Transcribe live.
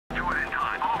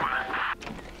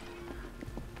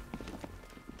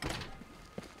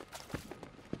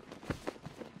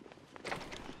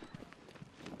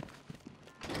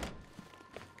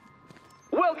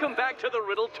welcome back to the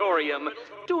Riddletorium.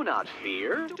 Do not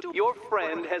fear. Your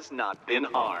friend has not been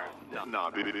harmed.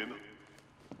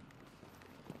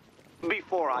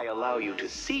 Before I allow you to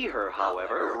see her,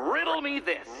 however, riddle me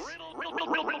this.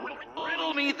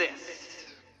 Riddle me this.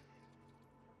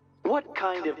 What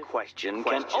kind of question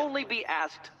can only be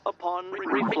asked upon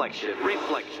reflection?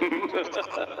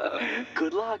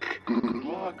 Good luck. Good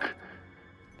luck.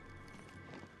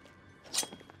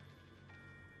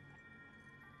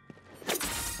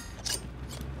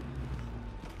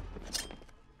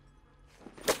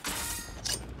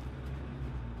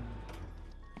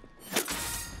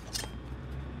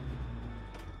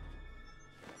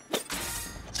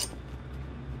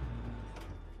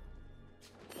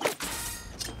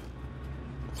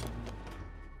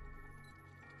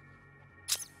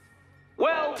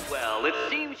 Well, it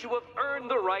seems you have earned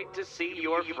the right to see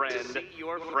your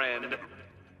friend.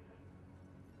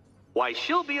 Why,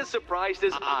 she'll be as surprised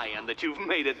as I am that you've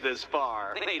made it this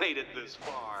far.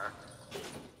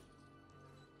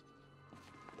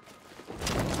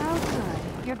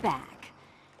 Oh, good. You're back.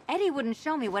 Eddie wouldn't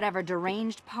show me whatever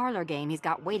deranged parlor game he's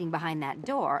got waiting behind that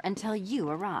door until you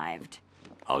arrived.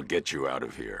 I'll get you out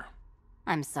of here.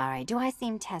 I'm sorry, do I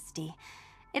seem testy?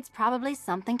 It's probably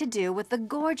something to do with the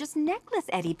gorgeous necklace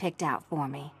Eddie picked out for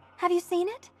me. Have you seen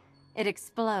it? It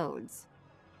explodes.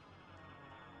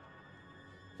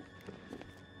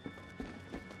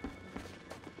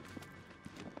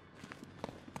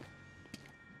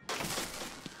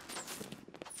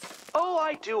 Oh,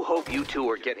 I do hope you two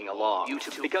are getting along.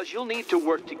 Because you'll need to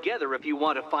work together if you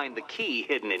want to find the key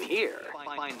hidden in here.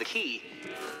 Find the key.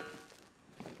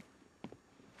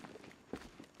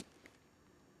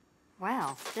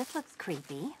 Well, this looks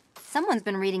creepy. Someone's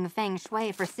been reading feng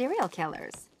shui for serial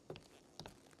killers.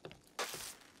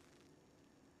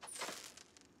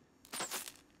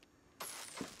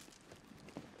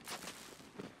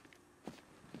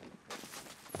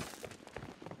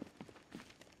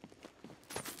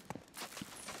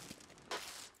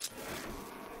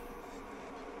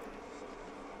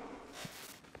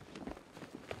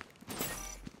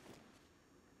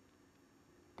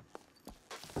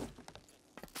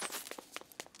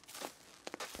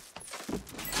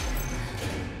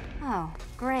 Oh,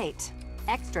 great.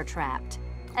 Extra trapped.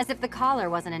 As if the collar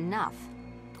wasn't enough.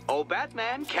 Oh,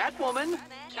 Batman, Catwoman,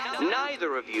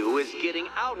 neither of you is getting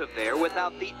out of there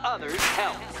without the other's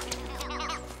help.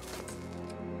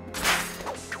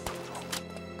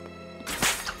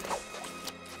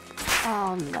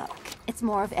 Oh, look. It's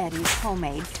more of Eddie's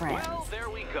homemade friends. Well, there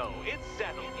we go. It's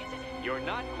settled. You're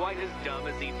not quite as dumb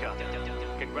as each other.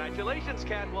 Congratulations,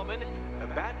 Catwoman.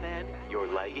 Batman, you're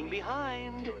lagging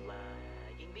behind.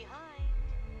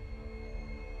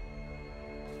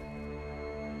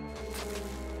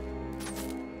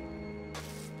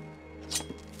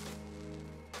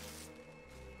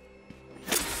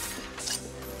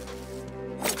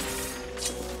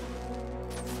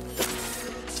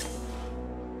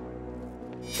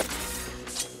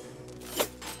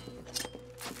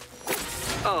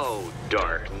 Oh,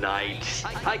 Dark Knight.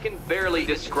 I can barely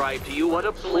describe to you what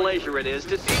a pleasure it is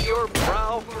to see your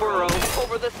brow furrow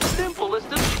over the simplest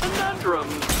of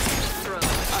conundrums.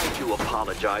 I do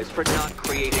apologize for not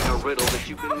creating a riddle that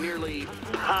you can merely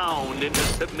pound into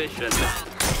submission.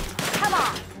 Come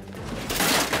on!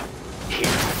 Here,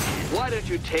 why don't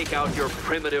you take out your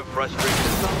primitive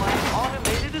frustrations on my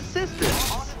automated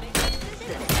assistant?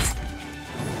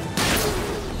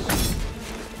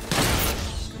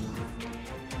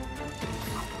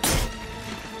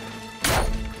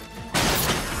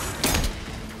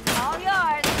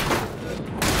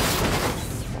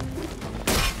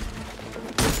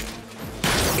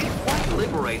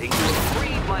 Liberating to have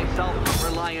freed myself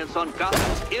from reliance on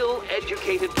Gotham's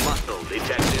ill-educated muscle,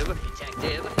 Detective.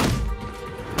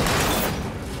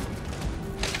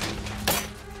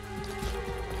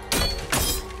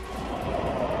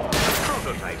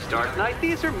 Prototypes, Dark Knight.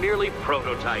 These are merely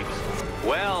prototypes.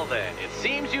 Well then, it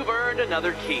seems you've earned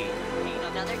another key.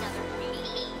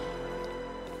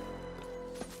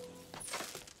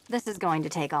 This is going to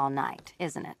take all night,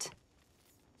 isn't it?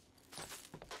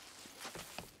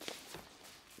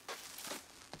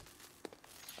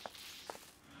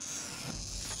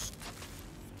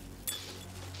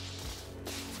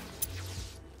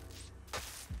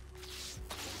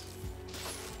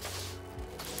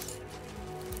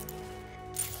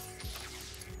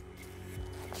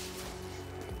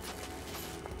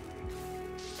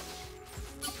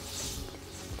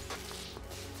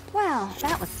 Well,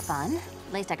 that was fun.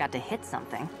 At least I got to hit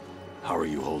something. How are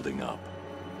you holding up?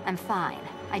 I'm fine.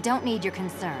 I don't need your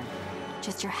concern.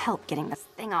 Just your help getting this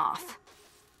thing off.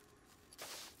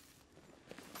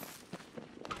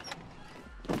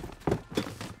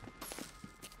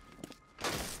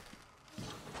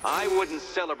 I wouldn't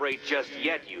celebrate just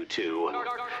yet, you two.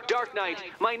 Dark Knight,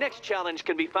 my next challenge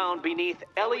can be found beneath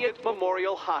Elliott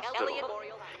Memorial Hospital.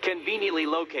 Conveniently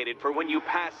located for when you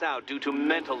pass out due to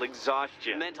mental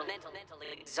exhaustion. Mental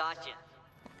exhaustion.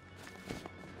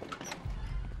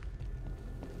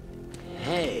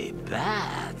 Hey,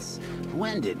 Bats.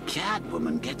 When did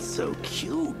Catwoman get so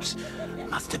cute?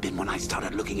 Must have been when I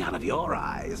started looking out of your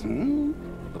eyes, hmm?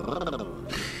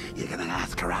 You gonna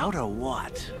ask her out or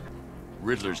what?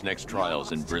 Riddler's next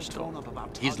trial's in Bristol.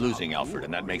 He's losing Alfred,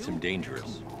 and that makes him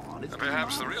dangerous.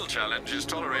 Perhaps the real challenge is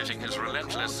tolerating his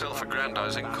relentless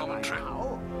self-aggrandizing commentary.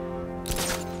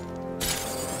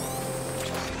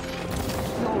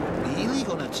 You're really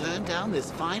gonna turn down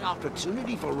this fine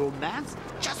opportunity for romance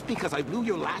just because I blew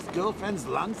your last girlfriend's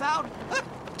lungs out?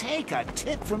 Take a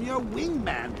tip from your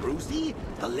wingman, Brucey.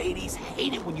 The ladies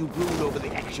hate it when you brood over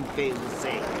the ex you failed to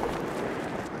save.